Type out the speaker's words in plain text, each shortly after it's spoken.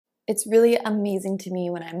It's really amazing to me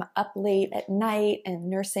when I'm up late at night and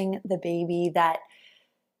nursing the baby that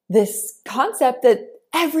this concept that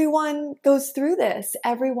everyone goes through this,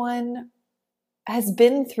 everyone has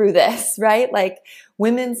been through this, right? Like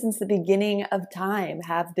women since the beginning of time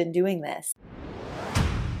have been doing this.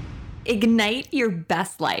 Ignite your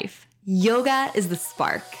best life. Yoga is the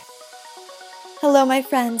spark. Hello, my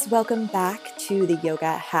friends. Welcome back to the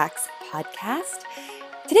Yoga Hacks podcast.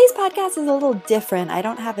 Today's podcast is a little different. I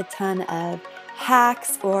don't have a ton of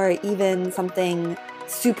hacks or even something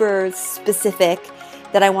super specific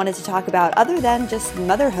that I wanted to talk about other than just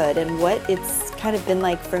motherhood and what it's kind of been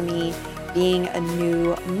like for me being a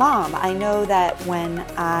new mom. I know that when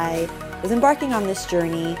I was embarking on this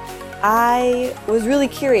journey, I was really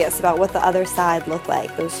curious about what the other side looked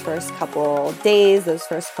like those first couple days, those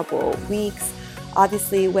first couple weeks.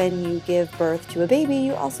 Obviously, when you give birth to a baby,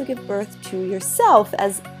 you also give birth to yourself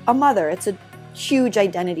as a mother. It's a huge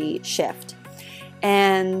identity shift.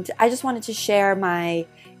 And I just wanted to share my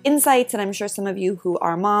insights, and I'm sure some of you who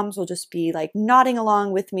are moms will just be like nodding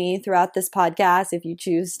along with me throughout this podcast if you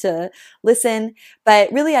choose to listen.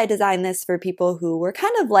 But really, I designed this for people who were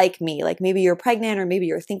kind of like me, like maybe you're pregnant or maybe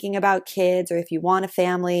you're thinking about kids or if you want a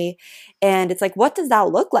family. And it's like, what does that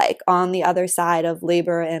look like on the other side of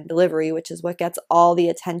labor and delivery, which is what gets all the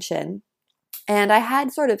attention. And I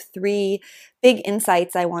had sort of three big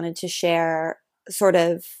insights I wanted to share, sort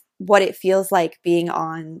of what it feels like being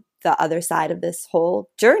on the other side of this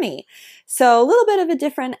whole journey. So a little bit of a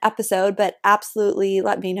different episode, but absolutely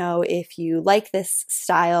let me know if you like this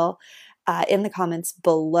style in the comments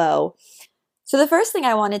below. So the first thing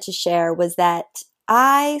I wanted to share was that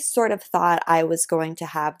I sort of thought I was going to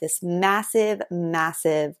have this massive,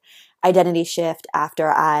 massive identity shift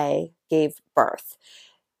after I gave birth.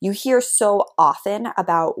 You hear so often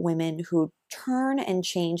about women who turn and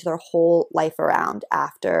change their whole life around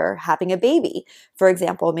after having a baby. For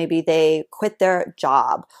example, maybe they quit their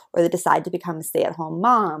job or they decide to become a stay-at-home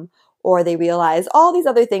mom, or they realize all these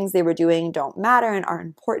other things they were doing don't matter and aren't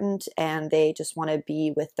important and they just want to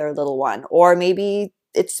be with their little one. Or maybe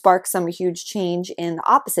it sparks some huge change in the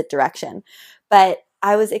opposite direction. But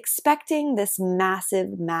I was expecting this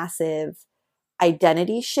massive, massive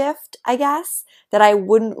identity shift, I guess, that I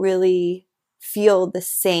wouldn't really feel the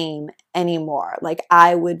same anymore. Like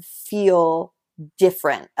I would feel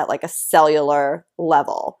different at like a cellular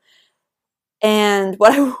level. And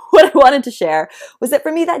what I wanted to share was that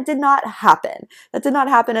for me, that did not happen. That did not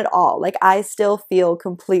happen at all. Like I still feel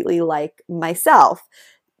completely like myself.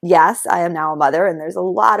 Yes, I am now a mother and there's a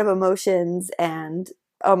lot of emotions and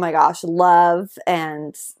oh my gosh, love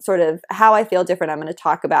and sort of how I feel different I'm going to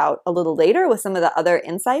talk about a little later with some of the other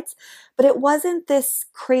insights. But it wasn't this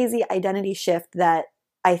crazy identity shift that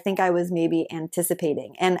I think I was maybe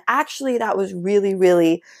anticipating. And actually that was really,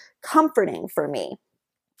 really comforting for me.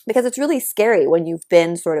 Because it's really scary when you've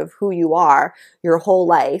been sort of who you are your whole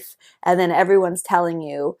life, and then everyone's telling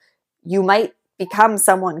you you might become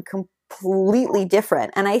someone completely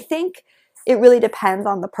different. And I think it really depends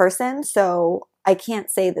on the person. So I can't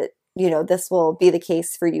say that, this will be the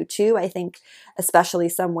case for you too. I think especially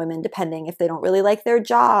some women, depending if they don't really like their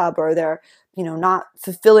job or they're, not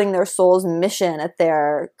fulfilling their soul's mission at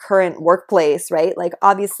their current workplace, right? Like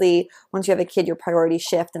obviously once you have a kid, your priorities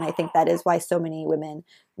shift. And I think that is why so many women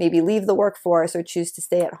maybe leave the workforce or choose to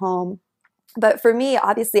stay at home. But for me,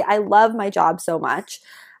 obviously, I love my job so much.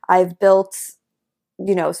 I've built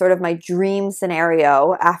sort of my dream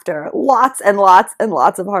scenario after lots and lots and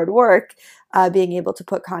lots of hard work, being able to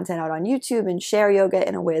put content out on YouTube and share yoga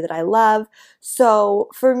in a way that I love. So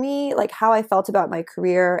for me, like how I felt about my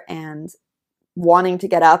career and wanting to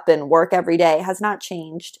get up and work every day has not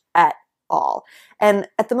changed at all. And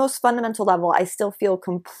at the most fundamental level, I still feel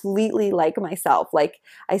completely like myself. Like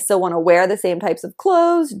I still want to wear the same types of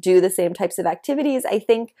clothes, do the same types of activities. I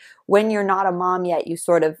think when you're not a mom yet, you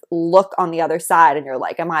sort of look on the other side and you're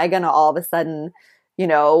like, am I going to all of a sudden,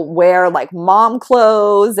 wear like mom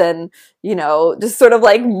clothes and, just sort of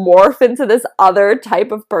like morph into this other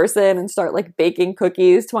type of person and start like baking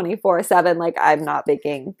cookies 24/7. Like I'm not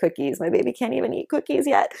baking cookies. My baby can't even eat cookies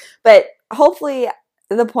yet. But hopefully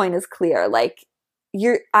the point is clear. Like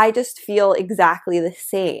I just feel exactly the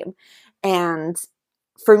same. And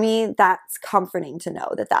for me, that's comforting to know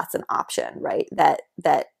that that's an option, right? That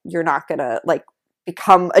you're not going to like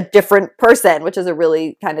become a different person, which is a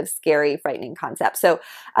really kind of scary, frightening concept. So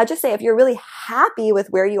I'll just say if you're really happy with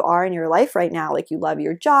where you are in your life right now, like you love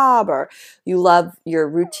your job or you love your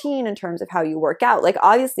routine in terms of how you work out, like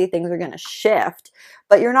obviously things are going to shift,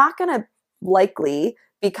 but you're not going to likely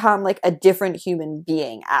become like a different human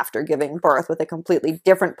being after giving birth with a completely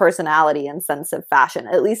different personality and sense of fashion.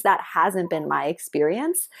 At least that hasn't been my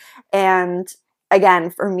experience. And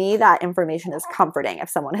again, for me, that information is comforting if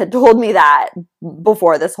someone had told me that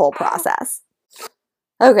before this whole process.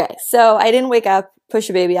 Okay, so I didn't wake up, push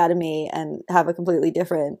a baby out of me, and have a completely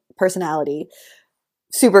different personality.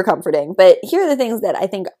 Super comforting. But here are the things that I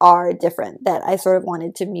think are different that I sort of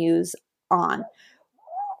wanted to muse on.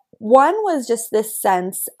 One was just this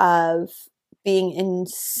sense of being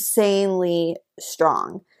insanely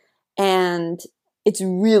strong. And it's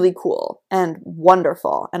really cool and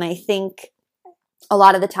wonderful. And I think a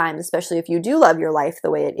lot of the time, especially if you do love your life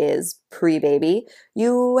the way it is pre-baby,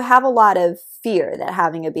 you have a lot of fear that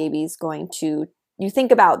having a baby is going to, you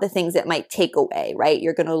think about the things it might take away, right?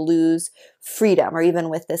 You're going to lose freedom, or even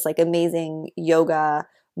with this like amazing yoga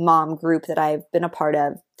mom group that I've been a part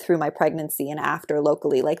of through my pregnancy and after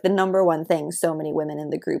locally, like the number one thing so many women in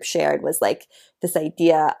the group shared was like this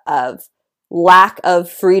idea of lack of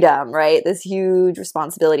freedom, right? This huge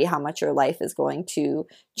responsibility, how much your life is going to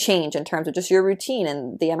change in terms of just your routine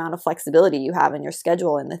and the amount of flexibility you have in your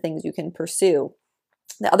schedule and the things you can pursue.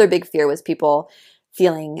 The other big fear was people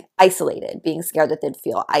feeling isolated, being scared that they'd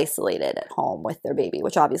feel isolated at home with their baby,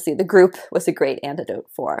 which obviously the group was a great antidote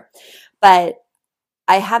for. But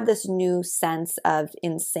I have this new sense of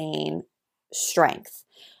insane strength.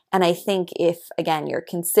 And I think if, again, you're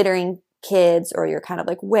considering kids or you're kind of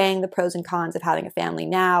like weighing the pros and cons of having a family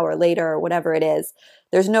now or later or whatever it is,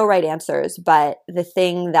 there's no right answers. But the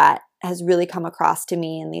thing that has really come across to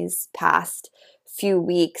me in these past few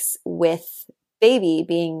weeks with baby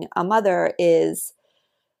being a mother is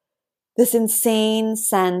this insane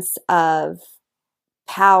sense of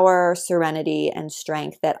power, serenity, and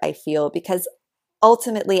strength that I feel, because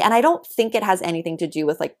ultimately, and I don't think it has anything to do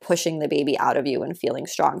with like pushing the baby out of you and feeling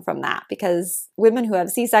strong from that, because women who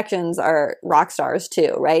have C-sections are rock stars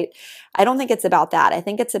too, right? I don't think it's about that. I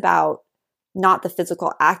think it's about not the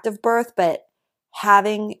physical act of birth, but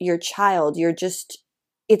having your child.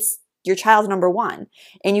 It's your child's number one.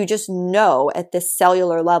 And you just know at this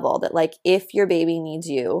cellular level that like if your baby needs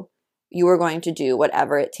you, you are going to do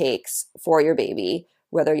whatever it takes for your baby,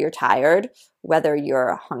 whether you're tired, whether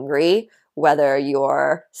you're hungry, whether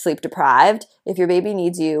you're sleep deprived. If your baby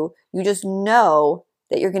needs you, you just know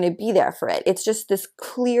that you're going to be there for it. It's just this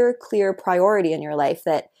clear priority in your life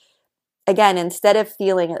that, again, instead of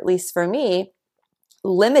feeling, at least for me,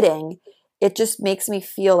 limiting, it just makes me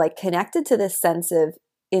feel like connected to this sense of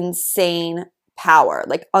insane power,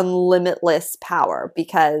 like unlimitless power,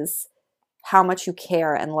 because how much you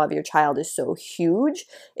care and love your child is so huge.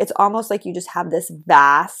 It's almost like you just have this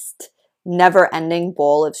vast, never-ending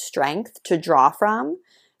bowl of strength to draw from,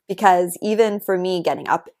 because even for me getting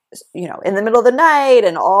up, in the middle of the night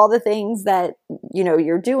and all the things that,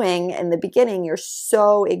 you're doing in the beginning, you're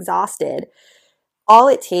so exhausted. All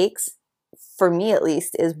it takes, for me at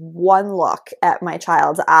least, is one look at my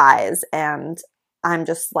child's eyes and I'm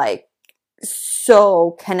just like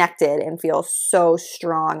so connected and feel so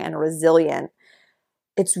strong and resilient.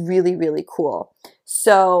 It's really, really cool.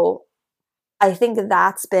 So I think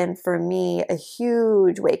that's been for me a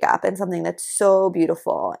huge wake up and something that's so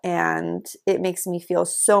beautiful. And it makes me feel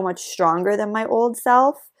so much stronger than my old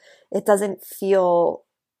self. It doesn't feel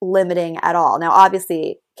limiting at all. Now,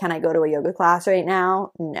 obviously, can I go to a yoga class right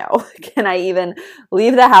now? No. Can I even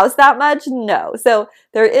leave the house that much? No. So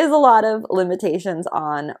there is a lot of limitations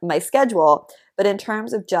on my schedule. But in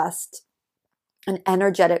terms of just an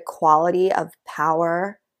energetic quality of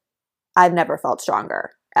power, I've never felt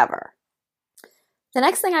stronger, ever. The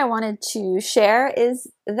next thing I wanted to share is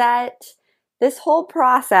that this whole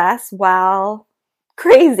process, while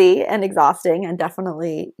crazy and exhausting, and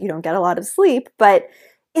definitely you don't get a lot of sleep, but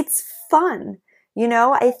it's fun.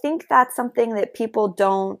 I think that's something that people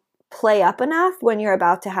don't play up enough when you're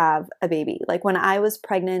about to have a baby. Like when I was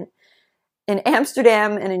pregnant in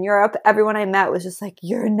Amsterdam and in Europe, everyone I met was just like,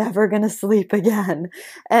 you're never going to sleep again.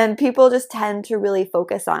 And people just tend to really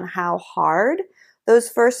focus on how hard those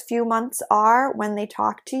first few months are when they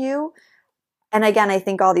talk to you. And again, I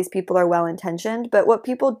think all these people are well-intentioned, but what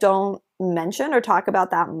people don't mention or talk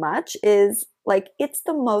about that much is like, it's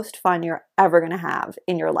the most fun you're ever going to have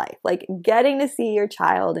in your life. Like getting to see your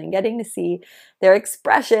child and getting to see their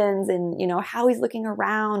expressions and, how he's looking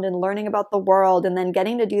around and learning about the world, and then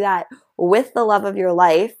getting to do that with the love of your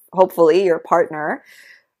life, hopefully your partner.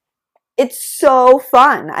 It's so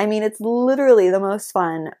fun. I mean, it's literally the most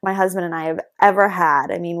fun my husband and I have ever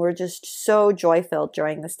had. I mean, we're just so joy-filled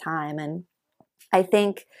during this time. And I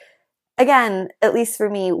think, again, at least for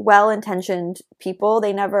me, well-intentioned people,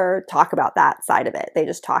 they never talk about that side of it. They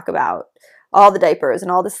just talk about all the diapers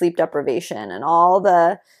and all the sleep deprivation and all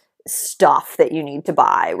the stuff that you need to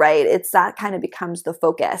buy, right? It's that kind of becomes the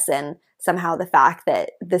focus, and somehow the fact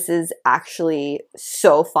that this is actually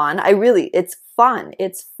so fun. It's fun.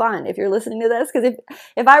 It's fun. If you're listening to this, because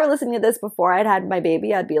if I were listening to this before I'd had my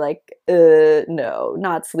baby, I'd be like, no,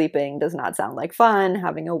 not sleeping does not sound like fun.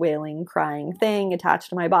 Having a wailing, crying thing attached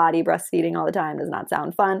to my body, breastfeeding all the time does not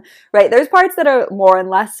sound fun, right? There's parts that are more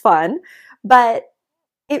and less fun, but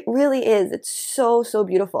it really is. It's so, so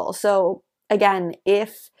beautiful. So again,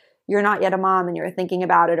 if you're not yet a mom and you're thinking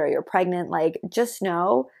about it, or you're pregnant, like, just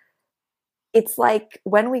know it's like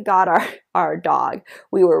when we got our dog,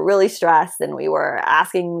 we were really stressed and we were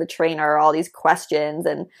asking the trainer all these questions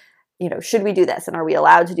and, should we do this? And are we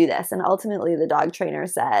allowed to do this? And ultimately the dog trainer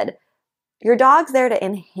said, your dog's there to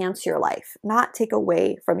enhance your life, not take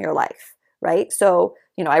away from your life, right? So,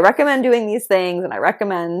 I recommend doing these things, and I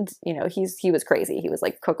recommend, he was crazy. He was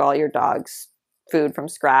like, cook all your dog's food from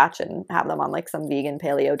scratch and have them on like some vegan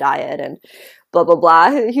paleo diet and blah, blah,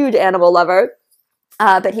 blah. Huge animal lover.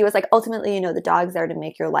 But he was like, ultimately, the dog's there to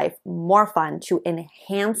make your life more fun, to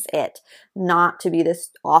enhance it, not to be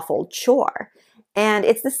this awful chore. And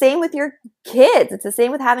it's the same with your kids. It's the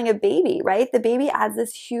same with having a baby, right? The baby adds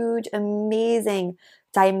this huge, amazing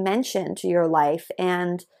dimension to your life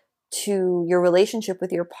and to your relationship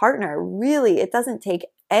with your partner. Really, it doesn't take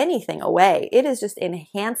anything away. It is just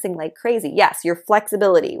enhancing like crazy. Yes, your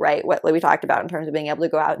flexibility, right? What we talked about in terms of being able to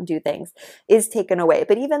go out and do things is taken away.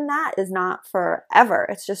 But even that is not forever.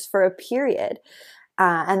 It's just for a period.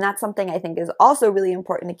 And that's something I think is also really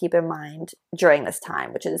important to keep in mind during this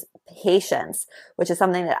time, which is patience, which is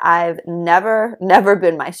something that I've never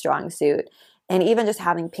been my strong suit. And even just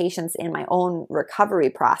having patience in my own recovery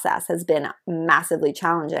process has been massively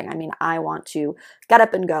challenging. I mean, I want to get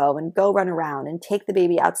up and go run around and take the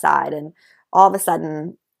baby outside. And all of a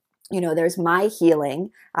sudden, there's my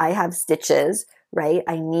healing. I have stitches, right?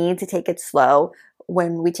 I need to take it slow.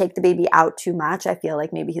 When we take the baby out too much, I feel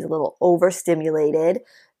like maybe he's a little overstimulated.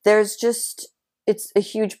 It's a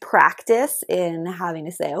huge practice in having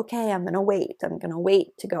to say, okay, I'm going to wait. I'm going to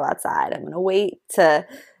wait to go outside. I'm going to wait to,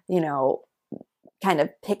 kind of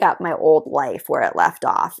pick up my old life where it left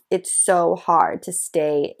off. It's so hard to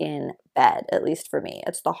stay in bed, at least for me.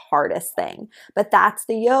 It's the hardest thing. But that's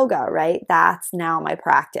the yoga, right? That's now my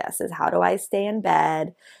practice, is how do I stay in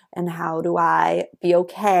bed and how do I be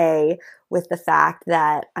okay with the fact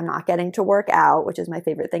that I'm not getting to work out, which is my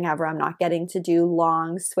favorite thing ever. I'm not getting to do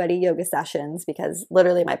long, sweaty yoga sessions because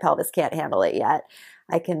literally my pelvis can't handle it yet.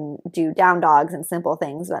 I can do down dogs and simple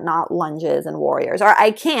things, but not lunges and warriors. Or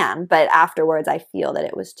I can, but afterwards I feel that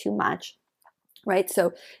it was too much, right?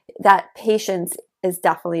 So that patience has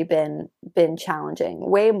definitely been challenging,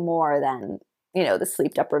 way more than, the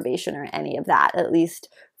sleep deprivation or any of that, at least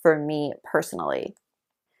for me personally.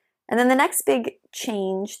 And then the next big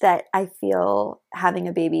change that I feel having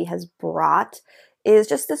a baby has brought is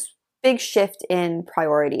just this big shift in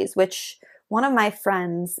priorities, which one of my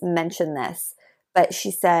friends mentioned this. But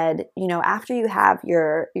she said, after you have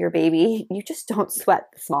your baby, you just don't sweat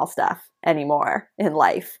the small stuff anymore in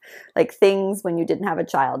life. Like things when you didn't have a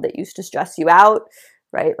child that used to stress you out,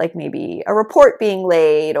 right? Like maybe a report being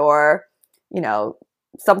late or,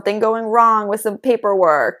 something going wrong with some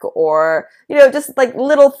paperwork or, just like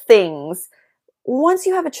little things. Once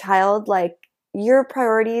you have a child, like your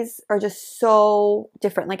priorities are just so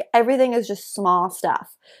different. Like everything is just small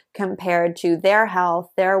stuff compared to their health,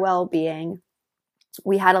 their well-being.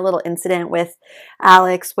 We had a little incident with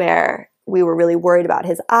Alex where we were really worried about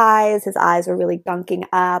his eyes. His eyes were really gunking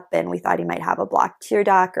up and we thought he might have a blocked tear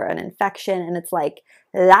duct or an infection. And it's like,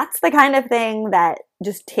 that's the kind of thing that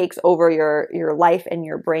just takes over your life and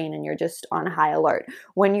your brain and you're just on high alert.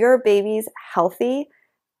 When your baby's healthy,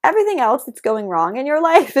 everything else that's going wrong in your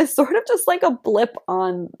life is sort of just like a blip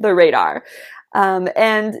on the radar.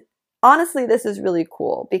 And honestly, this is really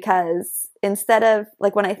cool because instead of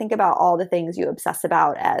like when I think about all the things you obsess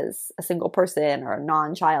about as a single person or a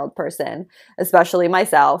non-child person, especially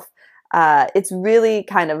myself, it's really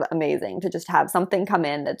kind of amazing to just have something come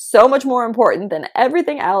in that's so much more important than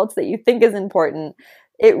everything else that you think is important.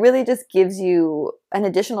 It really just gives you an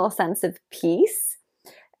additional sense of peace.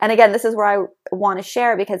 And again, this is where I want to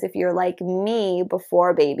share because if you're like me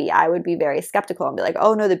before baby, I would be very skeptical and be like,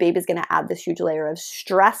 oh no, the baby's going to add this huge layer of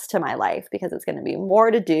stress to my life because it's going to be more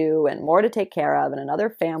to do and more to take care of and another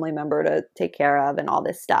family member to take care of and all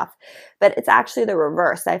this stuff. But it's actually the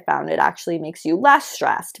reverse. I found it actually makes you less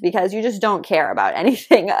stressed because you just don't care about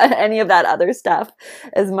anything, any of that other stuff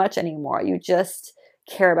as much anymore. You just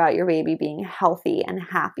care about your baby being healthy and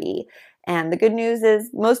happy. And the good news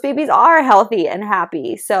is most babies are healthy and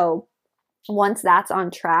happy. So once that's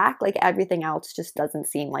on track, like everything else just doesn't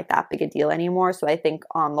seem like that big a deal anymore. So I think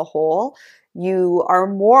on the whole, you are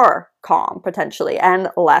more calm potentially and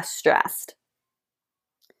less stressed.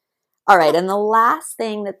 All right, and the last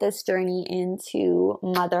thing that this journey into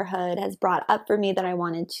motherhood has brought up for me that I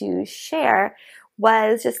wanted to share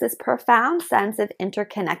was just this profound sense of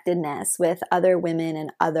interconnectedness with other women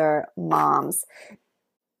and other moms.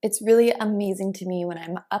 It's really amazing to me when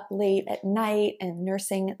I'm up late at night and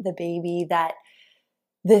nursing the baby that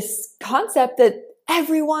this concept that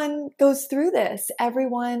everyone goes through this,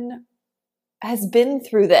 everyone has been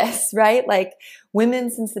through this, right? Like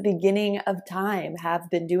women since the beginning of time have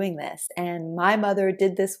been doing this. And my mother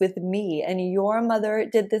did this with me, and your mother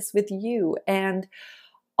did this with you. And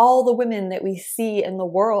all the women that we see in the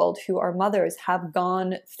world who are mothers have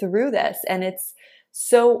gone through this. And it's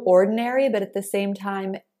so ordinary, but at the same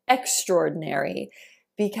time, extraordinary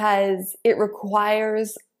because it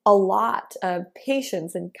requires a lot of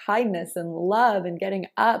patience and kindness and love and getting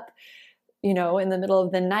up, in the middle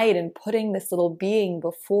of the night and putting this little being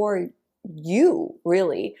before you,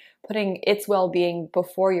 really putting its well-being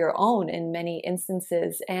before your own in many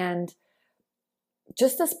instances. And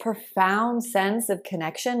just this profound sense of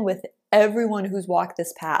connection with everyone who's walked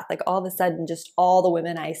this path. Like all of a sudden, just all the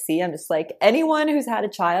women I see, I'm just like, anyone who's had a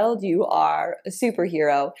child, you are a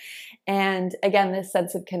superhero. And again, this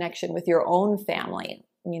sense of connection with your own family.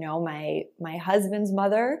 My husband's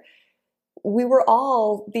mother, we were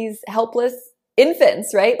all these helpless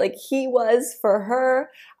infants, right? Like he was for her,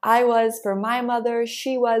 I was for my mother,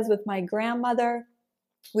 she was with my grandmother.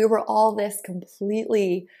 We were all this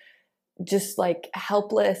completely just like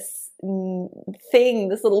helpless thing,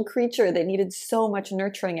 this little creature that needed so much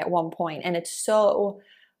nurturing at one point. And it's so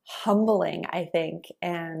humbling, I think.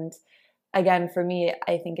 And again, for me,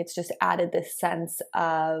 I think it's just added this sense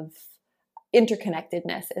of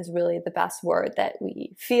interconnectedness is really the best word that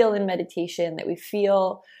we feel in meditation, that we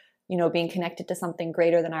feel, being connected to something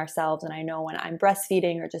greater than ourselves. And I know when I'm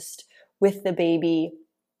breastfeeding or just with the baby,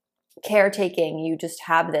 caretaking, you just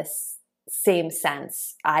have this same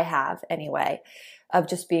sense, I have anyway, of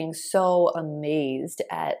just being so amazed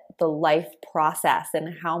at the life process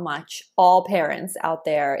and how much all parents out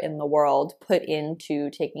there in the world put into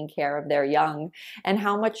taking care of their young and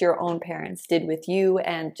how much your own parents did with you.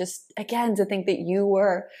 And just, again, to think that you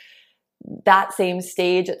were that same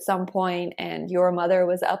stage at some point and your mother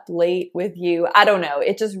was up late with you. I don't know.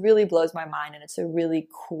 It just really blows my mind. And it's a really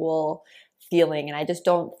cool feeling. And I just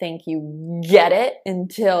don't think you get it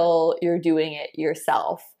until you're doing it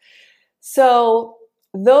yourself. So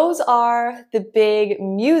those are the big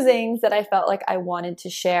musings that I felt like I wanted to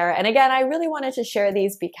share. And again, I really wanted to share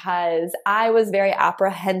these because I was very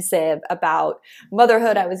apprehensive about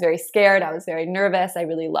motherhood. I was very scared. I was very nervous. I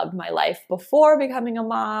really loved my life before becoming a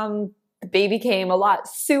mom. The baby came a lot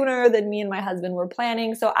sooner than me and my husband were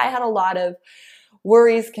planning. So I had a lot of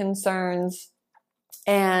worries, concerns,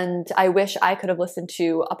 and I wish I could have listened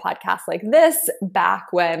to a podcast like this back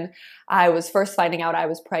when I was first finding out I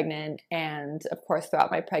was pregnant and, of course,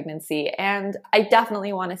 throughout my pregnancy. And I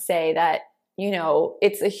definitely want to say that,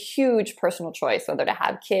 it's a huge personal choice whether to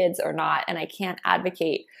have kids or not. And I can't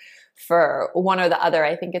advocate for one or the other.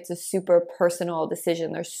 I think it's a super personal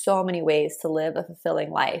decision. There's so many ways to live a fulfilling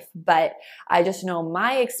life. But I just know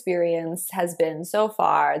my experience has been so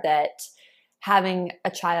far that having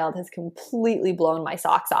a child has completely blown my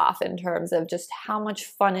socks off in terms of just how much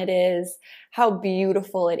fun it is, how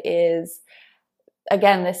beautiful it is.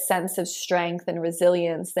 Again, this sense of strength and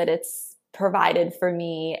resilience that it's provided for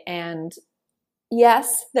me. And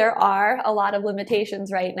yes, there are a lot of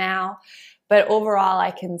limitations right now, but overall,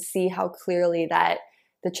 I can see how clearly that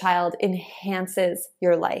the child enhances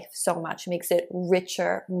your life so much, makes it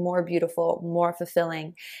richer, more beautiful, more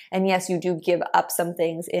fulfilling. And yes, you do give up some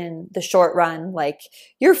things in the short run, like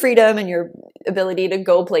your freedom and your ability to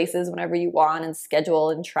go places whenever you want and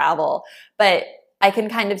schedule and travel. But I can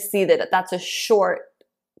kind of see that that's a short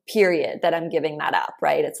period that I'm giving that up,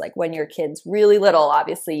 right? It's like when your kid's really little,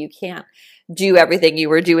 obviously you can't do everything you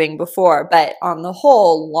were doing before. But on the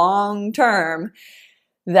whole, long term,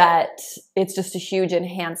 that it's just a huge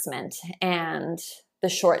enhancement, and the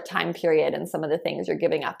short time period and some of the things you're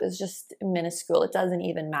giving up is just minuscule. It doesn't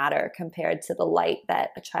even matter compared to the light that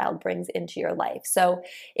a child brings into your life. So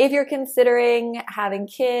if you're considering having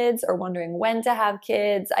kids or wondering when to have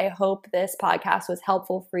kids, I hope this podcast was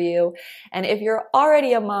helpful for you. And if you're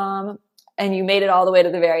already a mom and you made it all the way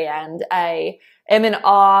to the very end, I am in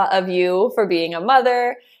awe of you for being a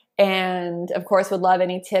mother. And of course, would love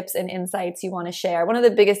any tips and insights you want to share. One of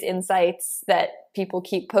the biggest insights that people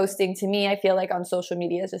keep posting to me, I feel like on social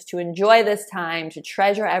media, is just to enjoy this time, to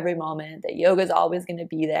treasure every moment, that yoga is always going to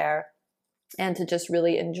be there, and to just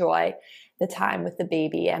really enjoy the time with the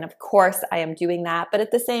baby. And of course, I am doing that. But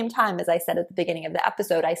at the same time, as I said at the beginning of the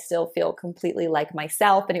episode, I still feel completely like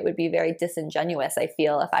myself. And it would be very disingenuous, I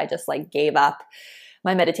feel, if I just like gave up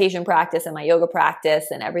my meditation practice and my yoga practice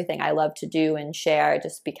and everything I love to do and share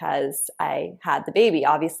just because I had the baby.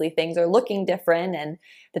 Obviously, things are looking different and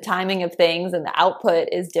the timing of things and the output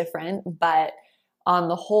is different. But on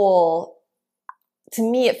the whole, to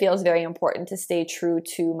me, it feels very important to stay true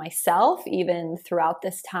to myself even throughout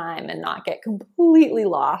this time and not get completely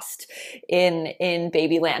lost in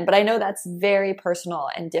baby land. But I know that's very personal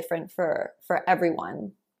and different for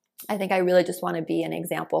everyone. I think I really just want to be an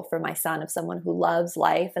example for my son of someone who loves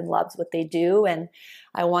life and loves what they do. And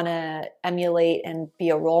I want to emulate and be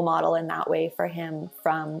a role model in that way for him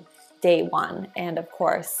from day one. And of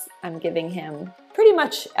course, I'm giving him pretty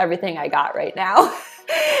much everything I got right now.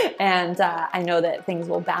 And I know that things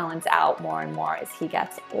will balance out more and more as he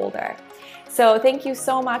gets older. So thank you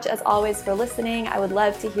so much, as always, for listening. I would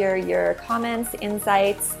love to hear your comments,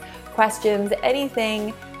 insights, questions,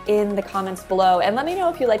 anything in the comments below. And let me know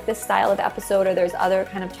if you like this style of episode or there's other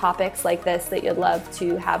kind of topics like this that you'd love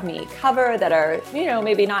to have me cover that are,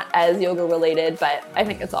 maybe not as yoga related, but I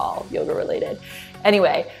think it's all yoga related.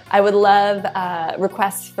 Anyway, I would love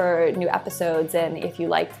requests for new episodes. And if you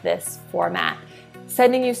liked this format,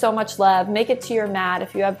 sending you so much love. Make it to your mat.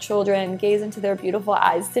 If you have children, gaze into their beautiful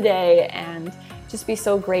eyes today and just be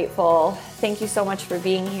so grateful. Thank you so much for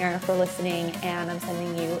being here, for listening, and I'm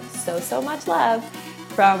sending you so much love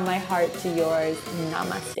from my heart to yours.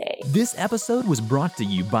 Namaste. This episode was brought to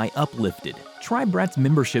you by Uplifted. Try Brett's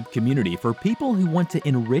membership community for people who want to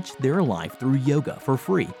enrich their life through yoga for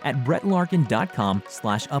free at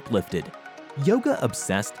brettlarkin.com/uplifted. Yoga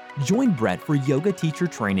obsessed? Join Brett for yoga teacher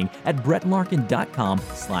training at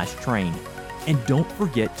brettlarkin.com/train. And don't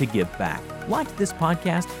forget to give back. Like this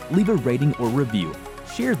podcast, leave a rating or review.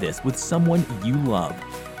 Share this with someone you love.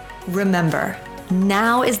 Remember,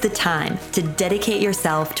 now is the time to dedicate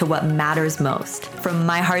yourself to what matters most. From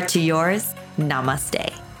my heart to yours,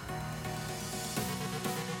 namaste.